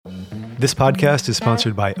This podcast is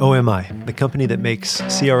sponsored by OMI, the company that makes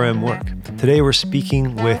CRM work. Today we're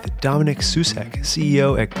speaking with Dominic Suszek,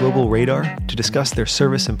 CEO at Global Radar, to discuss their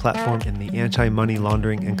service and platform in the anti-money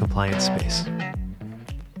laundering and compliance space.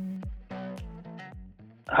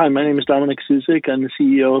 Hi, my name is Dominic Suszek. I'm the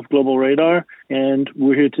CEO of Global Radar, and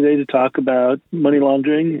we're here today to talk about money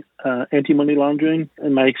laundering, anti-money laundering,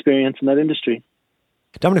 and my experience in that industry.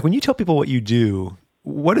 Dominic, when you tell people what you do,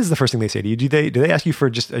 what is the first thing they say to you? Do they ask you for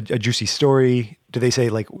just a juicy story? Do they say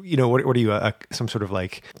what are you, some sort of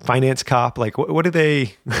like finance cop? Like what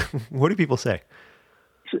do people say?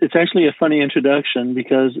 It's actually a funny introduction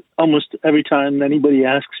because almost every time anybody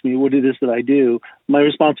asks me what it is that I do, my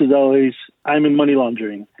response is always, I'm in money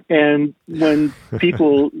laundering. And when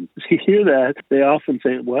people hear that, they often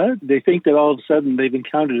say, what? They think that all of a sudden they've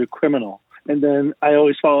encountered a criminal. And then I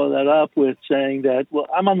always follow that up with saying that, well,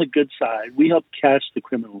 I'm on the good side. We help catch the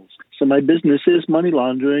criminals. So my business is money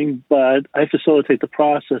laundering, but I facilitate the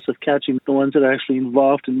process of catching the ones that are actually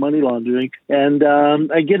involved in money laundering. And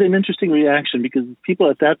I get an interesting reaction because people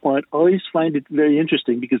at that point always find it very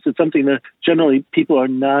interesting because it's something that generally people are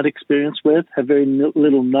not experienced with, have very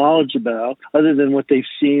little knowledge about, other than what they've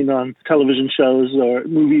seen on television shows or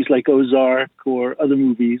movies like Ozark or other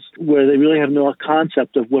movies where they really have no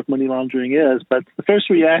concept of what money laundering is. But the first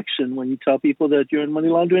reaction when you tell people that you're in money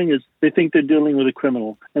laundering is they think they're dealing with a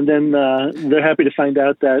criminal. And then they're happy to find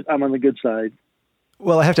out that I'm on the good side.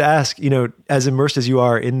 Well, I have to ask, as immersed as you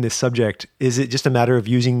are in this subject, is it just a matter of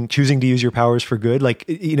choosing to use your powers for good? Like,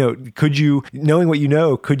 could you, knowing what you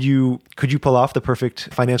know, could you pull off the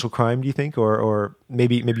perfect financial crime, do you think? Or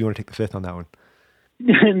maybe you want to take the fifth on that one?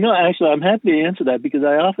 No, actually, I'm happy to answer that because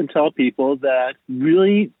I often tell people that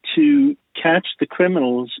really to catch the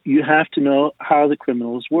criminals, you have to know how the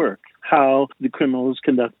criminals work, how the criminals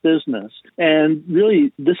conduct business. And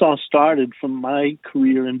really, this all started from my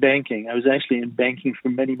career in banking. I was actually in banking for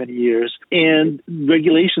many, many years, and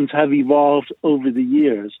regulations have evolved over the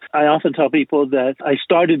years. I often tell people that I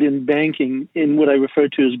started in banking in what I refer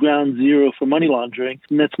to as ground zero for money laundering,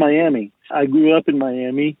 and that's Miami. I grew up in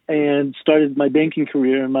Miami and started my banking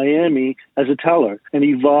career in Miami as a teller and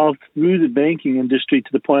evolved through the banking industry to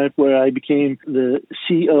the point where I became the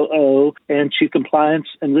COO and Chief Compliance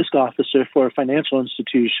and Risk Officer for a financial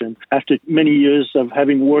institution after many years of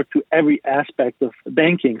having worked through every aspect of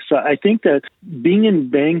banking. So I think that being in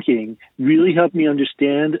banking really helped me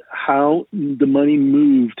understand how the money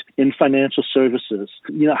moved in financial services,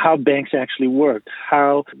 how banks actually worked,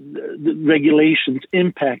 how the regulations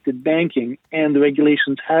impacted banking. And the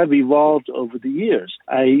regulations have evolved over the years.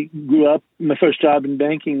 I grew up, my first job in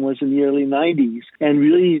banking was in the early 90s, and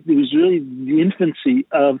really, it was really the infancy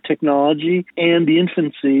of technology and the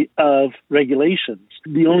infancy of regulations.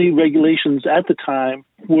 The only regulations at the time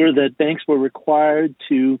were that banks were required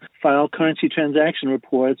to file currency transaction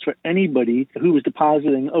reports for anybody who was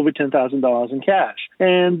depositing over $10,000 in cash.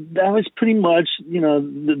 And that was pretty much,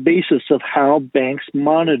 the basis of how banks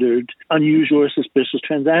monitored unusual or suspicious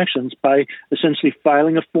transactions by essentially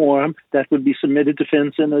filing a form that would be submitted to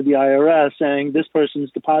FinCEN or the IRS saying this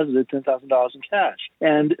person's deposited $10,000 in cash.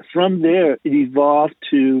 And from there, it evolved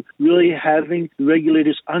to really having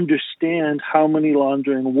regulators understand how money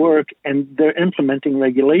laundering work, and they're implementing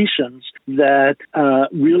regulations that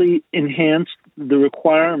really enhanced the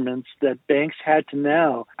requirements that banks had to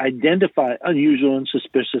now identify unusual and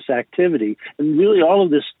suspicious activity. And really all of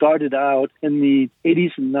this started out in the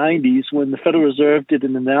 80s and 90s when the Federal Reserve did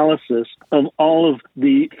an analysis of all of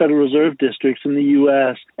the Federal Reserve districts in the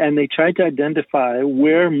U.S., and they tried to identify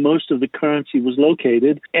where most of the currency was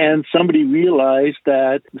located. And somebody realized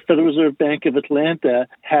that the Federal Reserve Bank of Atlanta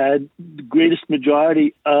had the greatest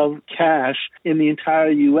majority of cash in the entire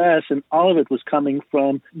U.S., and all of it was coming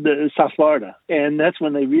from South Florida. And that's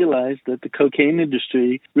when they realized that the cocaine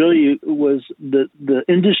industry really was the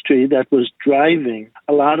industry that was driving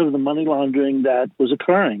a lot of the money laundering that was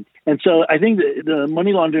occurring. And so I think the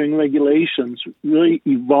money laundering regulations really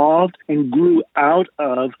evolved and grew out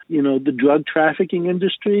of, the drug trafficking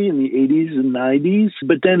industry in the 80s and 90s,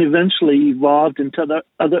 but then eventually evolved into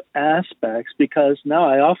other aspects because now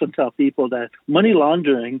I often tell people that money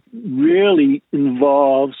laundering rarely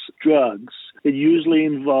involves drugs. It usually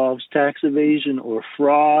involves tax evasion or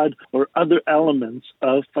fraud or other elements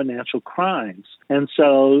of financial crimes. And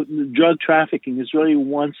so drug trafficking is really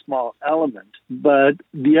one small element. But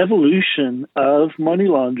the evolution of money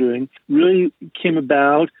laundering really came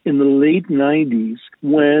about in the late 90s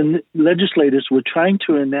when legislators were trying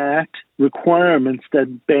to enact requirements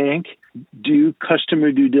that bank do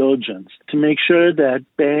customer due diligence to make sure that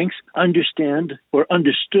banks understand or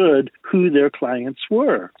understood who their clients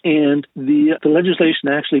were. And the legislation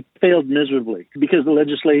actually failed miserably because the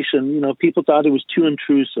legislation, people thought it was too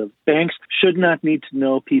intrusive. Banks should not need to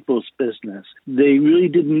know people's business. They really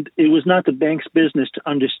didn't. It was not the bank's business to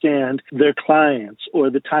understand their clients or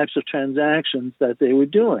the types of transactions that they were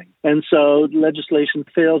doing. And so legislation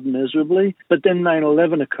failed miserably, but then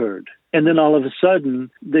 9/11 occurred. And then all of a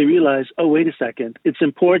sudden, they realize, oh, wait a second, it's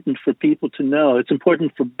important for people to know, it's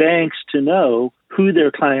important for banks to know who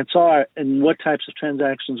their clients are and what types of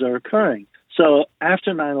transactions are occurring. So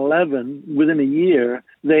after 9/11, within a year,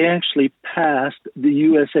 they actually passed the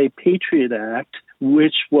USA Patriot Act,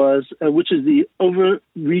 which is the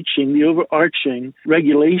overarching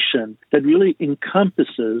regulation that really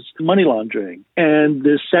encompasses money laundering. And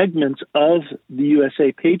the segments of the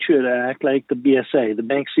USA Patriot Act, like the BSA, the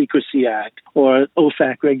Bank Secrecy Act, or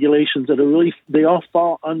OFAC regulations they all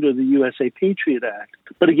fall under the USA Patriot Act.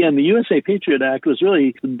 But again, the USA Patriot Act was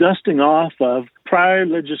really dusting off of prior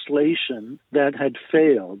legislation that had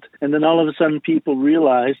failed. And then all of a sudden people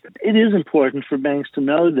realized it is important for banks to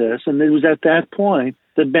know this. And it was at that point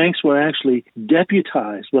that banks were actually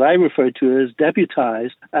deputized, what I refer to as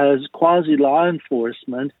deputized as quasi-law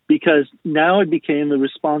enforcement, because now it became the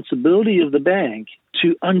responsibility of the bank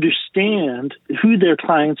to understand who their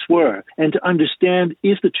clients were and to understand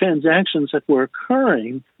if the transactions that were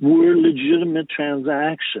occurring were legitimate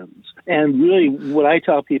transactions. And really what I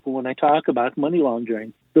tell people when I talk about money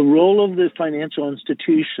laundering, the role of the financial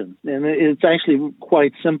institution, and it's actually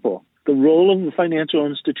quite simple. The role of the financial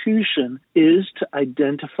institution is to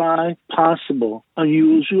identify possible,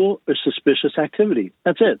 unusual, or suspicious activity.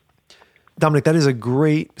 That's it. Dominic, that is a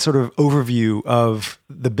great sort of overview of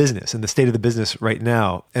the business and the state of the business right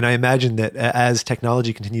now. And I imagine that as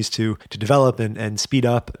technology continues to develop and speed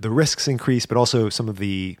up, the risks increase, but also some of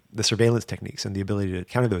the surveillance techniques and the ability to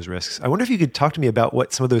counter those risks. I wonder if you could talk to me about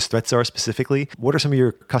what some of those threats are specifically. What are some of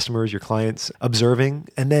your customers, your clients observing?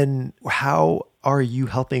 And then how are you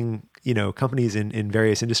helping companies in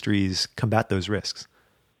various industries combat those risks?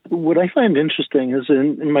 What I find interesting is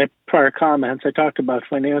in my prior comments, I talked about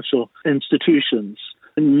financial institutions.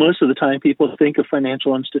 And most of the time, people think of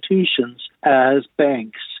financial institutions as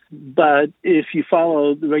banks. But if you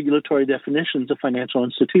follow the regulatory definitions of financial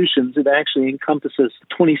institutions, it actually encompasses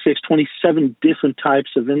 27 different types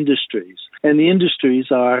of industries. And the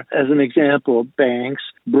industries are, as an example, banks,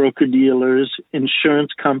 broker-dealers,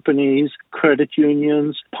 insurance companies, credit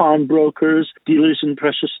unions, pawnbrokers, dealers in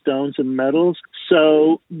precious stones and metals.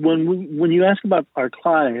 So when you ask about our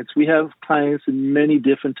clients, we have clients in many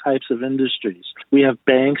different types of industries. We have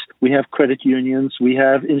banks, we have credit unions, we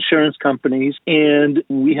have insurance companies, and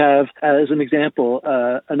we have, as an example,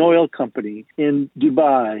 an oil company in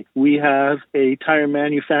Dubai. We have a tire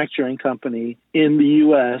manufacturing company in the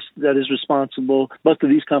U.S. that is responsible. Both of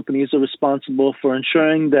these companies are responsible for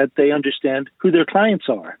ensuring that they understand who their clients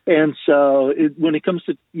are. And so when it comes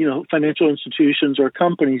to, financial institutions or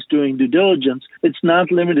companies doing due diligence, it's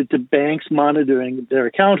not limited to banks monitoring their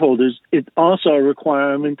account holders. It's also a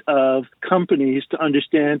requirement of companies to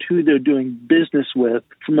understand who they're doing business with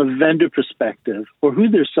from a vendor perspective or who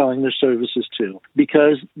they're selling their services to,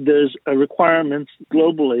 because there's a requirement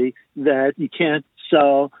globally that you can't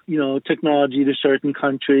sell, technology to certain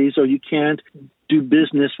countries, or you can't do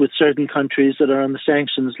business with certain countries that are on the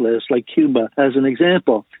sanctions list, like Cuba, as an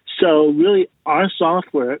example. So really, our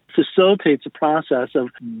software facilitates a process of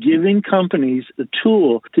giving companies a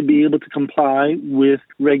tool to be able to comply with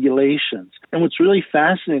regulations. And what's really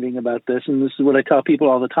fascinating about this, and this is what I tell people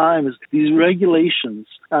all the time, is these regulations,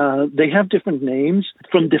 they have different names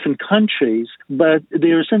from different countries, but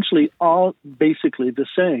they're essentially all basically the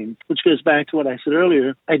same, which goes back to what I said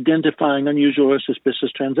earlier, identifying unusual or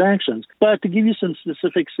suspicious transactions. But to give you some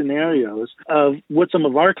specific scenarios of what some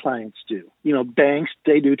of our clients do, banks,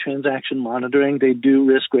 they do transaction monitoring, they do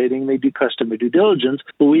risk rating, they do customer due diligence,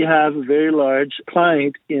 but we have a very large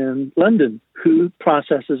client in London who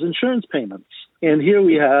processes insurance payments. And here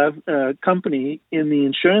we have a company in the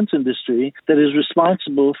insurance industry that is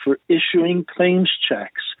responsible for issuing claims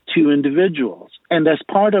checks to individuals. And as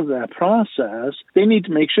part of that process, they need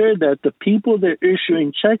to make sure that the people they're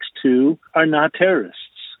issuing checks to are not terrorists,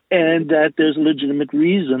 and that there's legitimate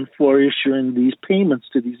reason for issuing these payments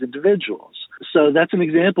to these individuals. So that's an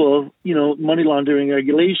example of, money laundering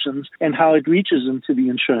regulations and how it reaches into the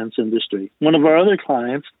insurance industry. One of our other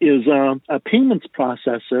clients is a payments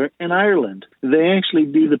processor in Ireland. They actually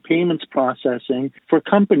do the payments processing for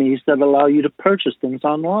companies that allow you to purchase things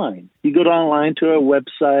online. You go online to a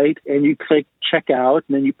website and you click check out,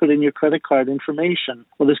 and then you put in your credit card information.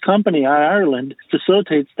 Well, this company in Ireland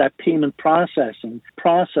facilitates that payment process.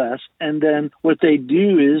 And then what they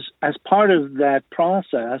do is, as part of that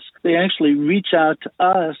process, they actually reach out to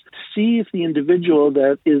us to see if the individual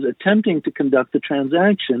that is attempting to conduct the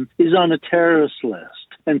transaction is on a terrorist list.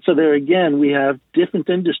 And so there again, we have different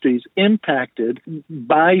industries impacted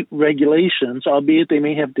by regulations, albeit they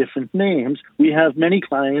may have different names. We have many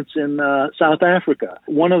clients in South Africa.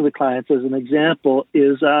 One of the clients, as an example,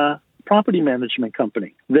 is property management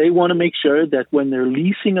company. They want to make sure that when they're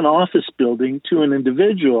leasing an office building to an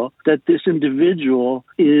individual, that this individual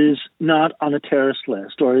is not on a terrorist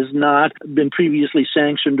list or has not been previously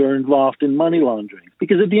sanctioned or involved in money laundering.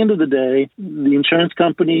 Because at the end of the day, the insurance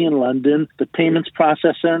company in London, the payments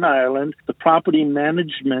processor in Ireland, the property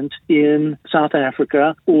management in South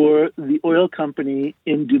Africa, or the oil company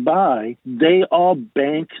in Dubai, they all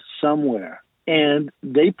bank somewhere. And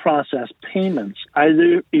they process payments,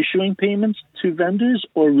 either issuing payments to vendors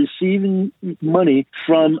or receiving money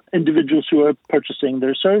from individuals who are purchasing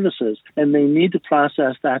their services. And they need to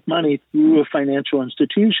process that money through a financial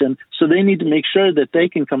institution. So they need to make sure that they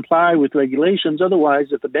can comply with regulations. Otherwise,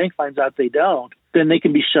 if the bank finds out they don't, then they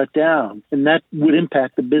can be shut down. And that would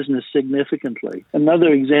impact the business significantly. Another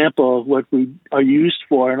example of what we are used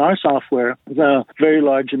for in our software is a very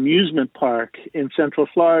large amusement park in Central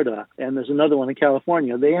Florida. And there's another one in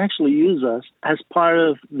California. They actually use us as part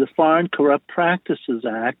of the Foreign Corrupt Practices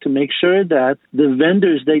Act to make sure that the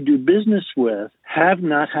vendors they do business with have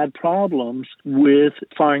not had problems with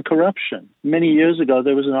foreign corruption. Many years ago,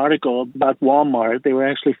 there was an article about Walmart. They were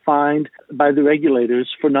actually fined by the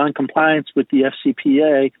regulators for noncompliance with the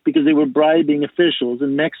FCPA because they were bribing officials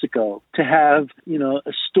in Mexico to have,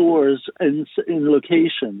 stores in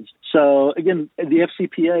locations. So again, the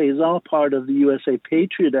FCPA is all part of the USA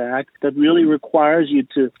Patriot Act that really requires you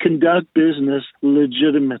to conduct business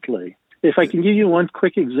legitimately. If I can give you one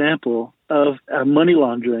quick example of money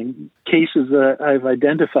laundering cases that I've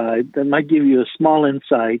identified that might give you a small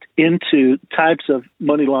insight into types of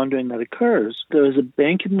money laundering that occurs. There was a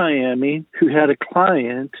bank in Miami who had a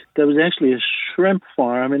client that was actually a shrimp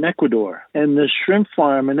farm in Ecuador. And the shrimp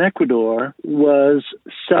farm in Ecuador was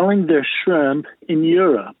selling their shrimp in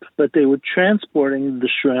Europe, but they were transporting the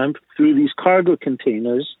shrimp through these cargo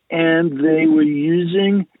containers, and they were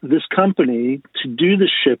using this company to do the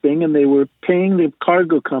shipping, and they were paying the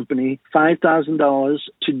cargo company $5,000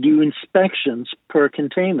 to do inspections per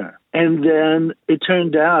container. And then it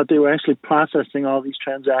turned out they were actually processing all these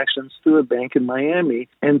transactions through a bank in Miami.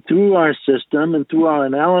 And through our system and through our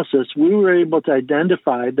analysis, we were able to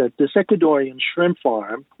identify that this Ecuadorian shrimp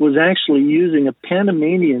farm was actually using a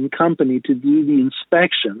Panamanian company to do the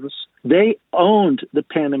inspections. They owned the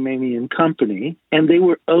Panamanian company, and they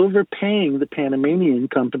were overpaying the Panamanian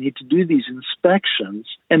company to do these inspections.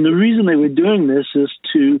 And the reason they were doing this is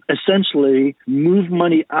to essentially move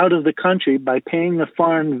money out of the country by paying a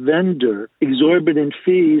foreign vendor exorbitant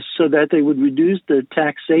fees so that they would reduce their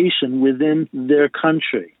taxation within their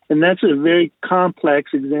country. And that's a very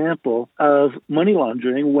complex example of money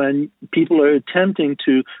laundering when people are attempting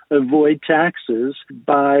to avoid taxes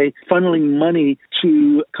by funneling money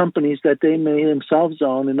to companies that they may themselves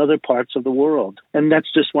own in other parts of the world. And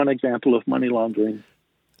that's just one example of money laundering.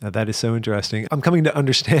 That is so interesting. I'm coming to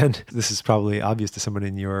understand, this is probably obvious to someone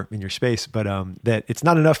in your space, but that it's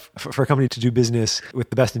not enough for a company to do business with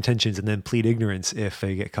the best intentions and then plead ignorance if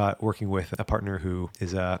they get caught working with a partner who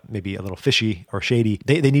is maybe a little fishy or shady.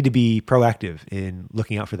 They need to be proactive in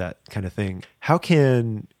looking out for that kind of thing. How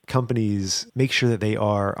can companies make sure that they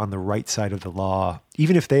are on the right side of the law,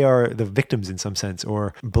 even if they are the victims in some sense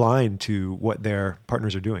or blind to what their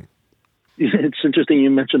partners are doing? It's interesting you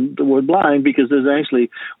mentioned the word blind because there's actually,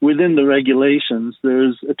 within the regulations,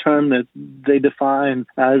 there's a term that they define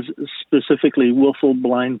as specifically willful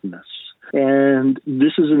blindness. And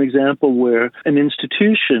this is an example where an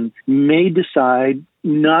institution may decide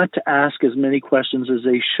not to ask as many questions as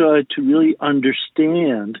they should to really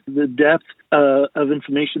understand the depth of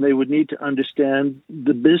information they would need to understand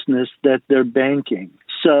the business that they're banking.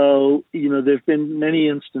 So, there have been many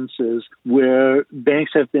instances where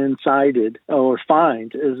banks have been cited or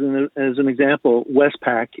fined. As an example,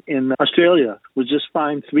 Westpac in Australia was just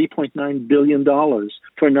fined $3.9 billion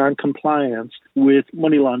for noncompliance with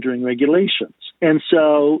money laundering regulations. And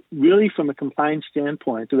so really from a compliance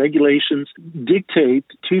standpoint, the regulations dictate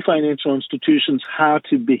to financial institutions how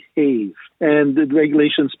to behave. And the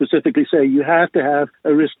regulations specifically say you have to have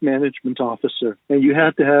a risk management officer and you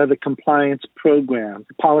have to have a compliance program,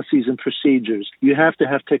 policies and procedures. You have to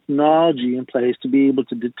have technology in place to be able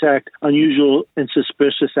to detect unusual and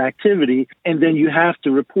suspicious activity. And then you have to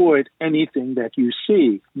report anything that you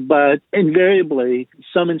see. But invariably,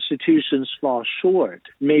 some institutions fall short.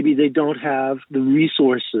 Maybe they don't have the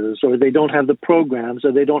resources or they don't have the programs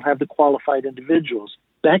or they don't have the qualified individuals.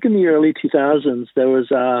 Back in the early 2000s, there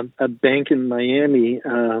was a bank in Miami,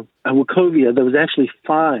 Wachovia, that was actually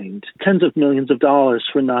fined tens of millions of dollars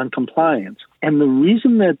for noncompliance. And the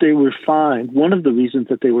reason that they were fined, one of the reasons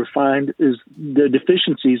that they were fined is their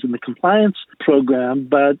deficiencies in the compliance program,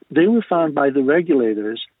 but they were found by the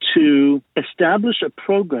regulators to establish a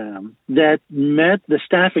program that met the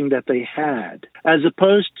staffing that they had, as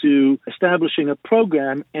opposed to establishing a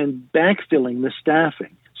program and backfilling the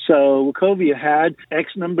staffing. So Wachovia had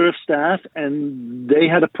X number of staff, and they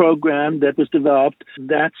had a program that was developed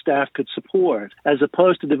that staff could support, as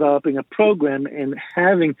opposed to developing a program and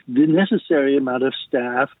having the necessary amount of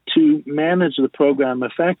staff to manage the program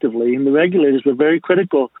effectively. And the regulators were very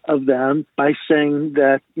critical of them by saying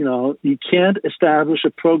that, you can't establish a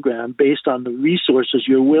program based on the resources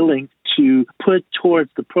you're willing to put towards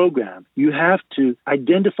the program. You have to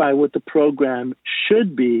identify what the program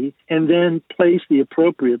should be and then place the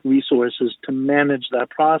appropriate resources to manage that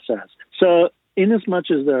process. So in as much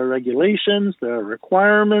as there are regulations, there are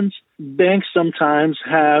requirements, banks sometimes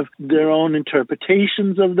have their own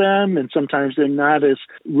interpretations of them, and sometimes they're not as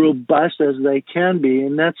robust as they can be.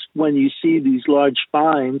 And that's when you see these large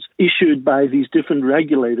fines issued by these different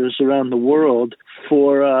regulators around the world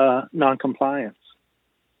for noncompliance.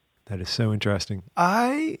 That is so interesting.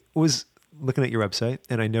 I was looking at your website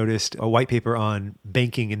and I noticed a white paper on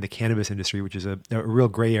banking in the cannabis industry, which is a real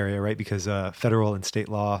gray area, right? Because federal and state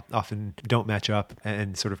law often don't match up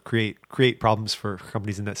and sort of create problems for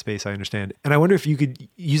companies in that space, I understand. And I wonder if you could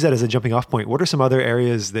use that as a jumping off point. What are some other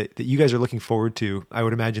areas that you guys are looking forward to? I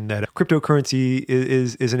would imagine that cryptocurrency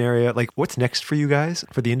is an area. Like, what's next for you guys,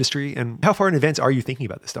 for the industry? And how far in advance are you thinking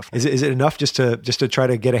about this stuff? Is it enough just to try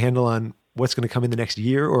to get a handle on what's going to come in the next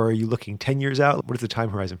year, or are you looking 10 years out? What is the time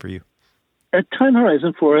horizon for you? A time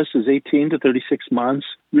horizon for us is 18 to 36 months.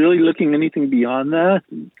 Really looking anything beyond that,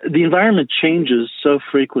 the environment changes so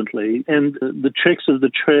frequently, and the tricks of the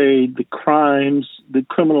trade, the crimes, the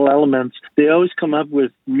criminal elements, they always come up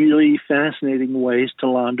with really fascinating ways to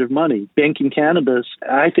launder money. Banking cannabis,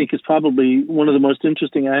 I think, is probably one of the most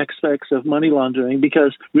interesting aspects of money laundering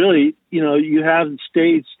because really, you have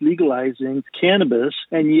states legalizing cannabis,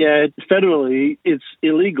 and yet federally it's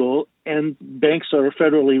illegal. And banks are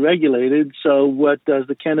federally regulated, so what does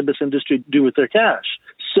the cannabis industry do with their cash?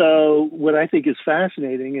 So what I think is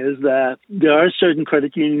fascinating is that there are certain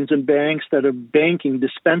credit unions and banks that are banking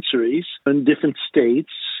dispensaries in different states.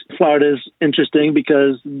 Florida is interesting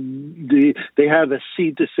because they have a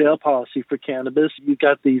seed-to-sale policy for cannabis. You've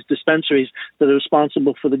got these dispensaries that are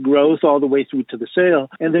responsible for the growth all the way through to the sale.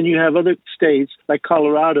 And then you have other states like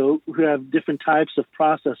Colorado who have different types of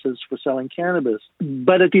processes for selling cannabis.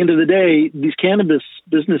 But at the end of the day, these cannabis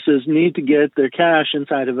businesses need to get their cash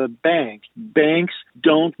inside of a bank. Banks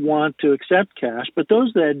don't want to accept cash, but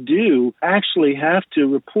those that do actually have to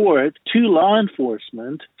report to law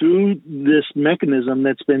enforcement through this mechanism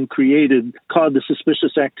that's been created called the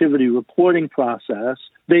suspicious activity reporting process.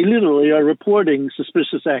 They literally are reporting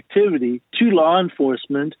suspicious activity to law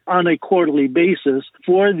enforcement on a quarterly basis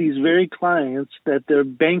for these very clients that they're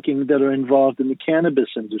banking that are involved in the cannabis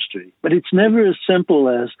industry. But it's never as simple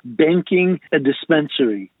as banking a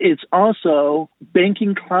dispensary. It's also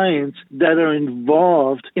banking clients that are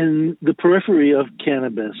involved in the periphery of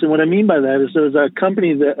cannabis. And what I mean by that is there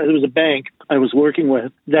was a bank I was working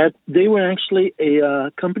with that they were actually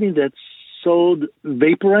a company that sold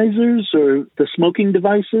vaporizers or the smoking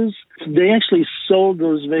devices. They actually sold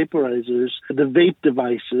those vaporizers, the vape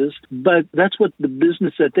devices, but that's what the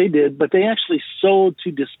business that they did, but they actually sold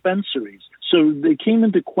to dispensaries. So they came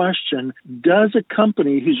into question, does a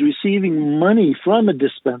company who's receiving money from a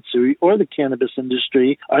dispensary or the cannabis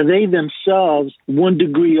industry, are they themselves one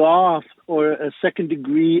degree off or a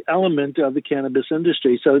second-degree element of the cannabis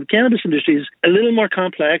industry. So the cannabis industry is a little more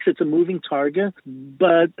complex. It's a moving target.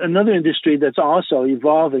 But another industry that's also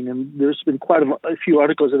evolving, and there's been quite a few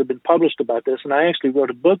articles that have been published about this, and I actually wrote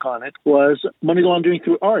a book on it, was money laundering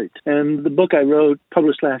through art. And the book I wrote,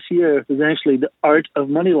 published last year, is actually The Art of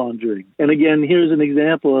Money Laundering. And again, here's an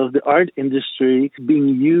example of the art industry being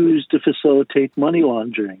used to facilitate money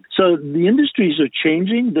laundering. So the industries are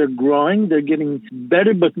changing, they're growing, they're getting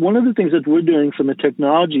better. But one of the things that we're doing from a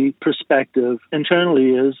technology perspective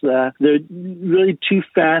internally is that there are really two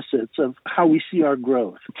facets of how we see our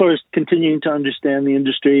growth. First, continuing to understand the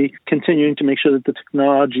industry, continuing to make sure that the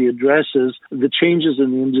technology addresses the changes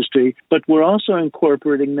in the industry, but we're also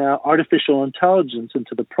incorporating now artificial intelligence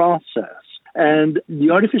into the process. And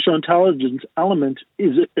the artificial intelligence element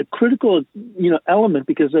is a critical, element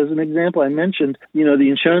because, as an example, I mentioned, the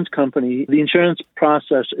insurance company, the insurance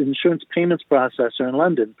payments processor in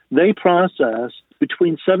London, they process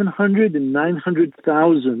between 700 and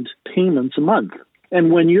 900,000 payments a month.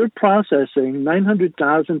 And when you're processing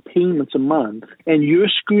 900,000 payments a month and you're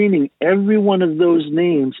screening every one of those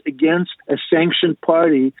names against a sanctioned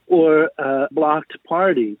party or a blocked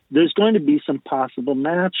party, there's going to be some possible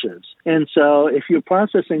matches. And so if you're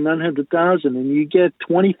processing 900,000 and you get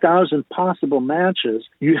 20,000 possible matches,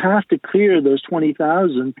 you have to clear those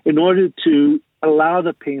 20,000 in order to allow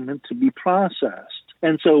the payment to be processed.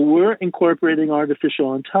 And so we're incorporating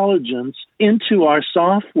artificial intelligence into our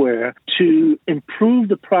software to improve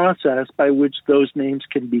the process by which those names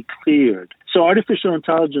can be cleared. So artificial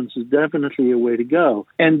intelligence is definitely a way to go.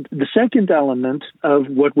 And the second element of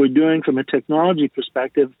what we're doing from a technology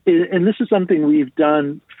perspective, and this is something we've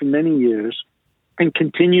done for many years, and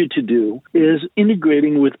continue to do, is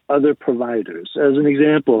integrating with other providers. As an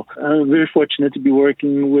example, I'm very fortunate to be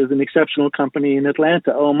working with an exceptional company in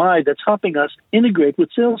Atlanta, OMI, that's helping us integrate with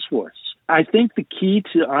Salesforce. I think the key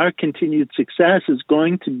to our continued success is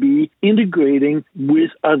going to be integrating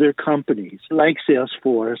with other companies like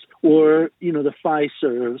Salesforce or, the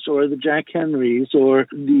Fiservs or the Jack Henrys or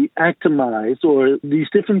the Actimize or these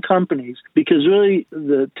different companies, because really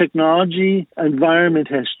the technology environment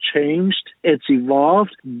has changed. It's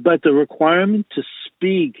evolved, but the requirement to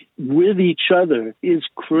speak with each other is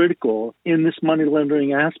critical in this money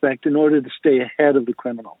laundering aspect in order to stay ahead of the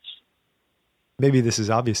criminals. Maybe this is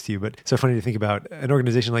obvious to you, but it's so funny to think about an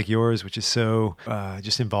organization like yours, which is so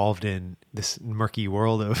just involved in this murky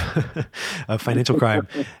world of of financial crime.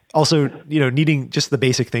 Also, needing just the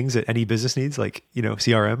basic things that any business needs, like,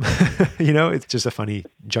 CRM. It's just a funny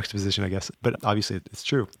juxtaposition, I guess. But obviously, it's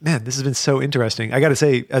true. Man, this has been so interesting. I got to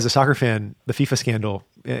say, as a soccer fan, the FIFA scandal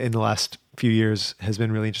in the last few years has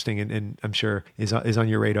been really interesting, and I'm sure is on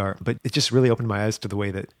your radar. But it just really opened my eyes to the way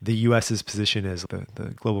that the U.S.'s position as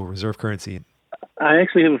the global reserve currency. I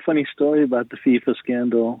actually have a funny story about the FIFA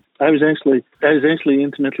scandal. I was actually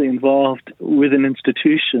intimately involved with an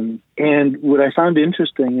institution, and what I found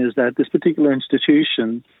interesting is that this particular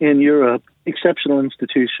institution in Europe, exceptional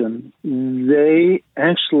institution, they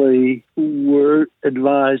actually were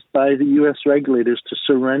advised by the U.S. regulators to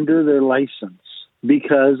surrender their license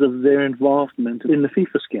because of their involvement in the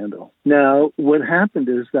FIFA scandal. Now, what happened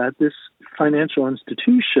is that this financial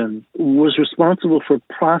institution was responsible for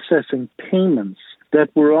processing payments that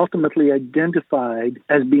were ultimately identified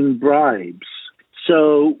as being bribes.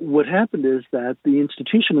 So what happened is that the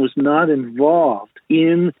institution was not involved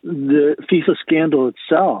in the FIFA scandal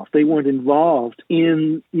itself. They weren't involved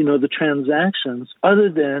in, the transactions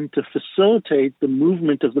other than to facilitate the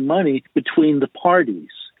movement of the money between the parties.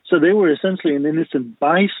 So they were essentially an innocent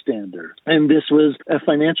bystander. And this was a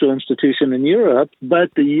financial institution in Europe, but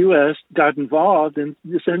the U.S. got involved and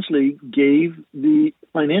essentially gave the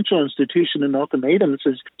financial institution an ultimatum that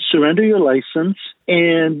says, surrender your license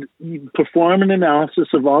and perform an analysis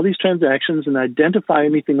of all these transactions and identify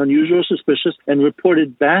anything unusual or suspicious and report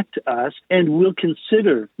it back to us, and we'll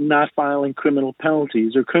consider not filing criminal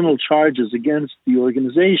penalties or criminal charges against the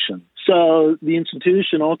organization. So the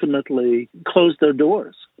institution ultimately closed their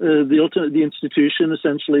doors. The institution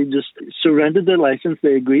essentially just surrendered their license.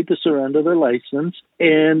 They agreed to surrender their license,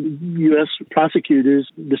 and U.S. prosecutors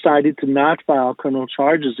decided to not file criminal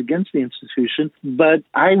charges against the institution. But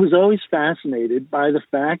I was always fascinated by the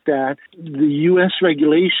fact that the U.S.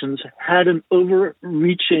 regulations had an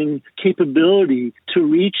overreaching capability to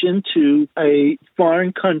reach into a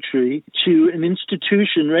foreign country, to an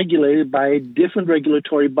institution regulated by a different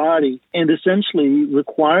regulatory body, and essentially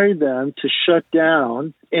require them to shut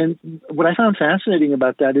down. And what I found fascinating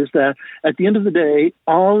about that is that at the end of the day,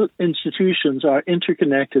 all institutions are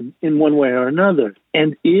interconnected in one way or another.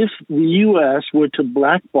 And if the U.S. were to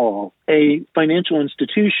blackball a financial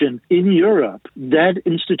institution in Europe, that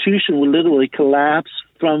institution would literally collapse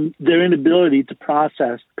from their inability to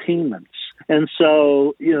process payments. And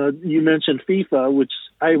so, you mentioned FIFA, which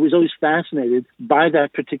I was always fascinated by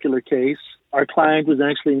that particular case. Our client was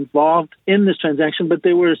actually involved in this transaction, but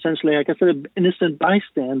they were essentially, like I said, an innocent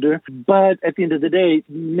bystander. But at the end of the day,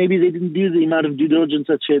 maybe they didn't do the amount of due diligence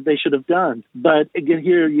that they should have done. But again,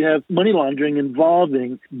 here you have money laundering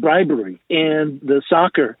involving bribery and the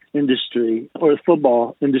soccer industry or the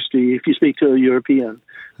football industry, if you speak to a European.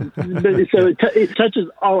 So it touches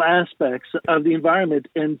all aspects of the environment,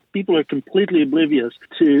 and people are completely oblivious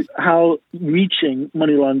to how reaching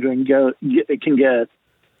money laundering can get.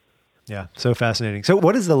 Yeah, so fascinating. So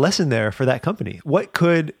what is the lesson there for that company? What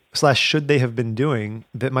could/should they have been doing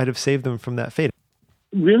that might have saved them from that fate?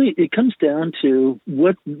 Really, it comes down to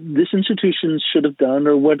what this institution should have done,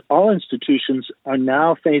 or what all institutions are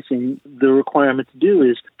now facing the requirement to do,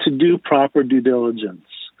 is to do proper due diligence.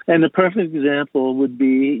 And the perfect example would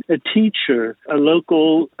be a teacher, a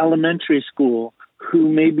local elementary school,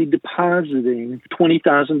 who may be depositing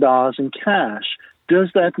 $20,000 in cash. Does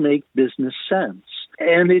that make business sense?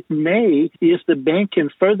 And it may, if the bank can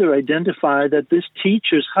further identify that this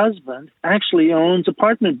teacher's husband actually owns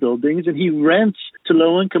apartment buildings and he rents to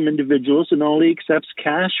low-income individuals and only accepts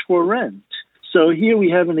cash for rent. So here we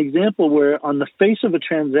have an example where on the face of a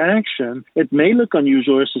transaction, it may look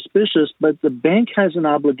unusual or suspicious, but the bank has an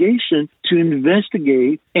obligation to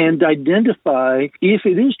investigate and identify if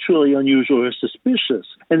it is truly unusual or suspicious.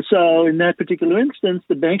 And so in that particular instance,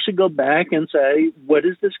 the bank should go back and say, what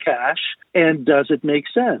is this cash and does it make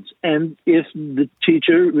sense? And if the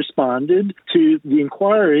teacher responded to the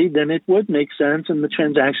inquiry, then it would make sense and the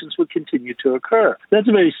transactions would continue to occur. That's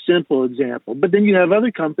a very simple example. But then you have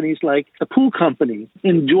other companies like a pool company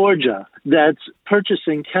in Georgia that's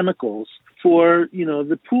purchasing chemicals for,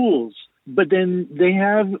 the pools. But then they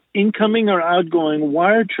have incoming or outgoing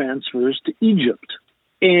wire transfers to Egypt.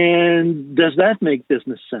 And does that make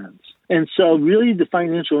business sense? And so really the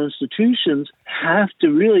financial institutions have to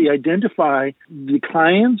really identify the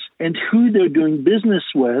clients and who they're doing business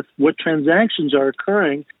with, what transactions are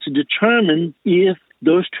occurring, to determine if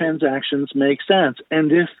those transactions make sense.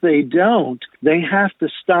 And if they don't, they have to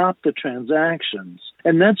stop the transactions.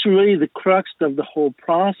 And that's really the crux of the whole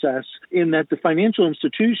process, in that the financial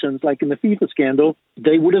institutions, like in the FIFA scandal,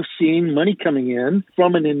 they would have seen money coming in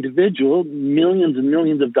from an individual, millions and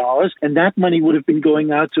millions of dollars, and that money would have been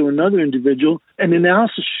going out to another individual. An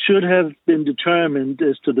analysis should have been determined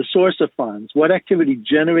as to the source of funds, what activity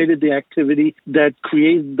generated the activity that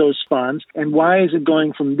created those funds, and why is it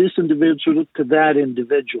going from this individual to that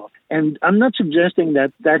individual. And I'm not suggesting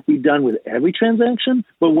that that be done with every transaction,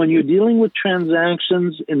 but when you're dealing with transactions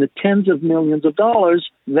in the tens of millions of dollars,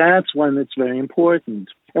 that's when it's very important.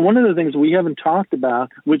 And one of the things we haven't talked about,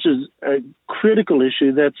 which is a critical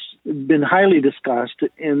issue that's been highly discussed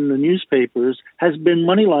in the newspapers, has been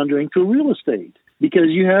money laundering through real estate. Because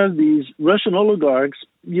you have these Russian oligarchs,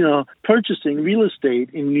 purchasing real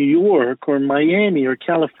estate in New York or Miami or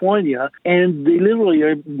California, and they literally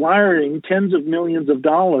are wiring tens of millions of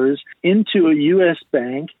dollars into a U.S.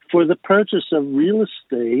 bank for the purchase of real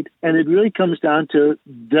estate. And it really comes down to,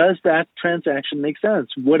 does that transaction make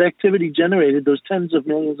sense? What activity generated those tens of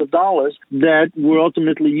millions of dollars that were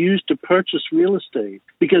ultimately used to purchase real estate?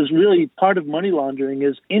 Because really part of money laundering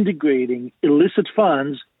is integrating illicit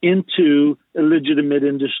funds into a legitimate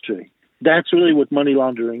industry. That's really what money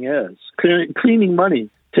laundering is. Cleaning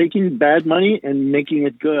money, taking bad money and making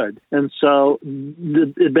it good. And so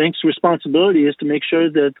the bank's responsibility is to make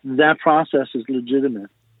sure that that process is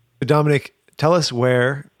legitimate. Dominic, tell us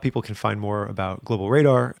where people can find more about Global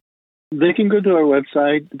Radar. They can go to our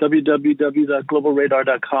website,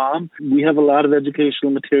 www.globalradar.com. We have a lot of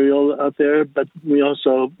educational material out there, but we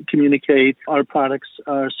also communicate our products,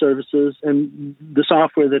 our services, and the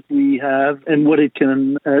software that we have and what it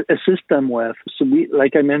can assist them with. So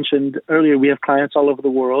like I mentioned earlier, we have clients all over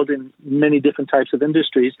the world in many different types of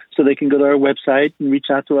industries. So they can go to our website and reach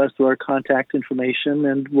out to us through our contact information,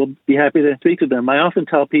 and we'll be happy to speak to them. I often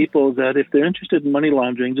tell people that if they're interested in money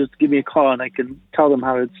laundering, just give me a call and I can tell them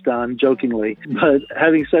how it's done, jokingly. But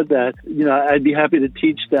having said that, I'd be happy to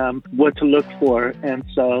teach them what to look for. And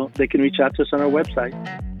so they can reach out to us on our website.